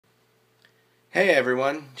Hey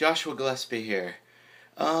everyone, Joshua Gillespie here.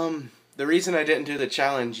 The reason I didn't do the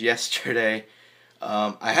challenge yesterday,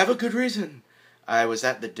 I have a good reason. I was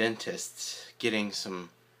at the dentist's getting some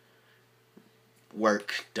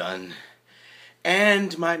work done,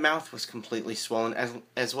 and my mouth was completely swollen,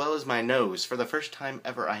 as well as my nose. For the first time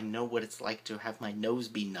ever, I know what it's like to have my nose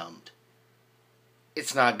be numbed.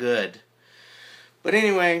 It's not good. But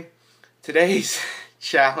anyway, today's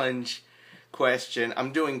challenge question,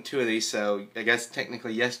 I'm doing two of these, so I guess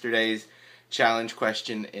technically yesterday's challenge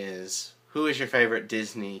question is, who is your favorite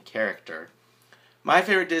Disney character? My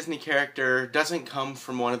favorite Disney character doesn't come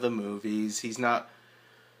from one of the movies. He's not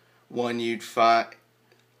one you'd find.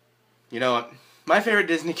 You know what? My favorite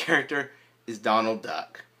Disney character is Donald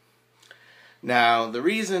Duck. Now, the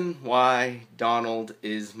reason why Donald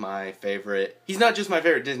is my favorite, he's not just my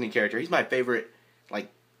favorite Disney character, he's my favorite,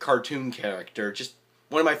 cartoon character, just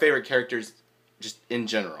one of my favorite characters just in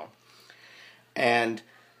general. And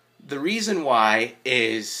the reason why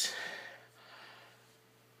is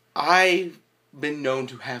I've been known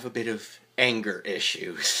to have a bit of anger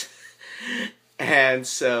issues. And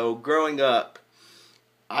so growing up,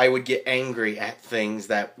 I would get angry at things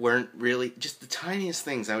that weren't really, just the tiniest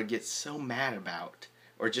things I would get so mad about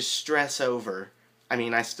or just stress over. I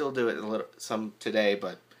mean, I still do it some today,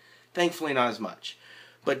 but thankfully not as much.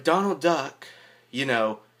 But Donald Duck,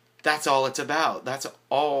 that's all it's about. That's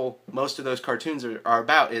all most of those cartoons are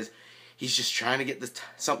about, is he's just trying to get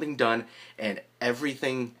something done, and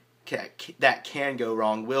everything that can go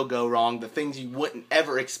wrong will go wrong. The things you wouldn't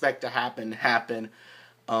ever expect to happen.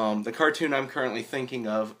 The cartoon I'm currently thinking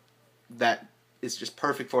of that is just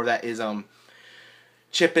perfect for that is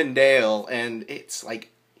Chip and Dale, and it's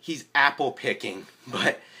like he's apple picking,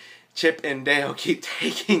 but Chip and Dale keep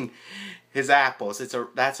taking his apples.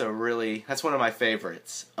 That's one of my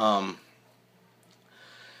favorites.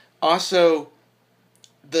 Also,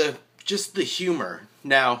 the humor.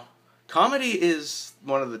 Now, comedy is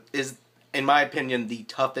in my opinion the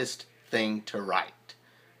toughest thing to write,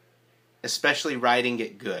 especially writing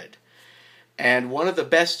it good. And one of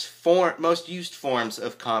the most used forms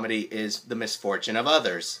of comedy is the misfortune of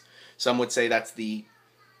others. Some would say that's the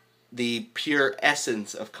pure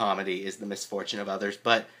essence of comedy, is the misfortune of others,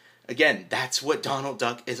 but again, that's what Donald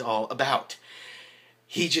Duck is all about.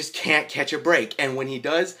 He just can't catch a break, and when he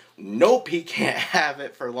does, nope, he can't have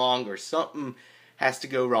it for long, or something has to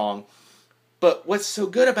go wrong. But what's so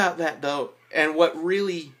good about that, though, and what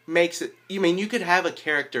really makes it, you could have a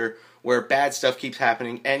character where bad stuff keeps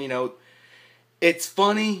happening, and it's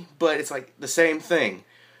funny, but it's like the same thing.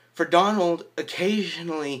 For Donald,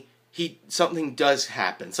 occasionally, something does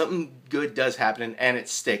happen, something good does happen, and it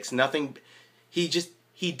sticks.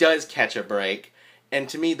 He does catch a break, and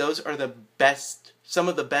to me, those are some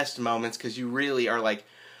of the best moments, because you really are like,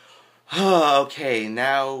 oh, okay,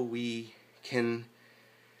 now we can.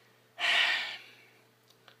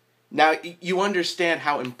 Now you understand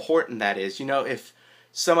how important that is. If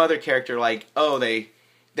some other character,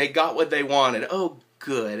 they got what they wanted, oh,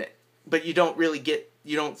 good, but you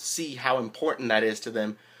don't see how important that is to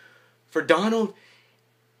them. For Donald,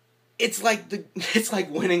 it's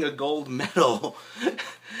like winning a gold medal.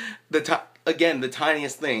 The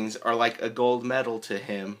tiniest things are like a gold medal to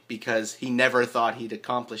him, because he never thought he'd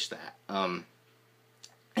accomplish that. And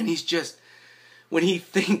he's just, when he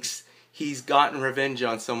thinks he's gotten revenge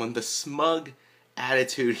on someone, the smug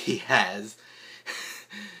attitude he has,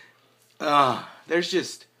 there's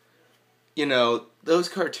just, those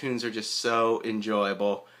cartoons are just so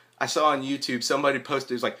enjoyable. I saw on YouTube somebody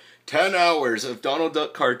posted, it was like 10 hours of Donald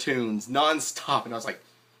Duck cartoons non-stop, and I was like,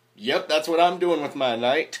 yep, that's what I'm doing with my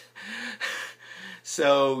night.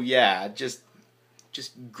 So yeah, just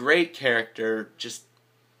great character, just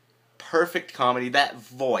perfect comedy. That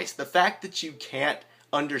voice, the fact that you can't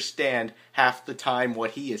understand half the time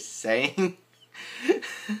what he is saying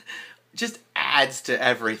just adds to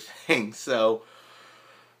everything. So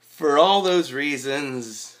for all those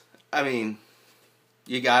reasons,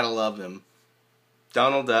 you gotta love him.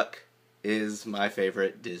 Donald Duck is my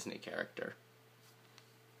favorite Disney character.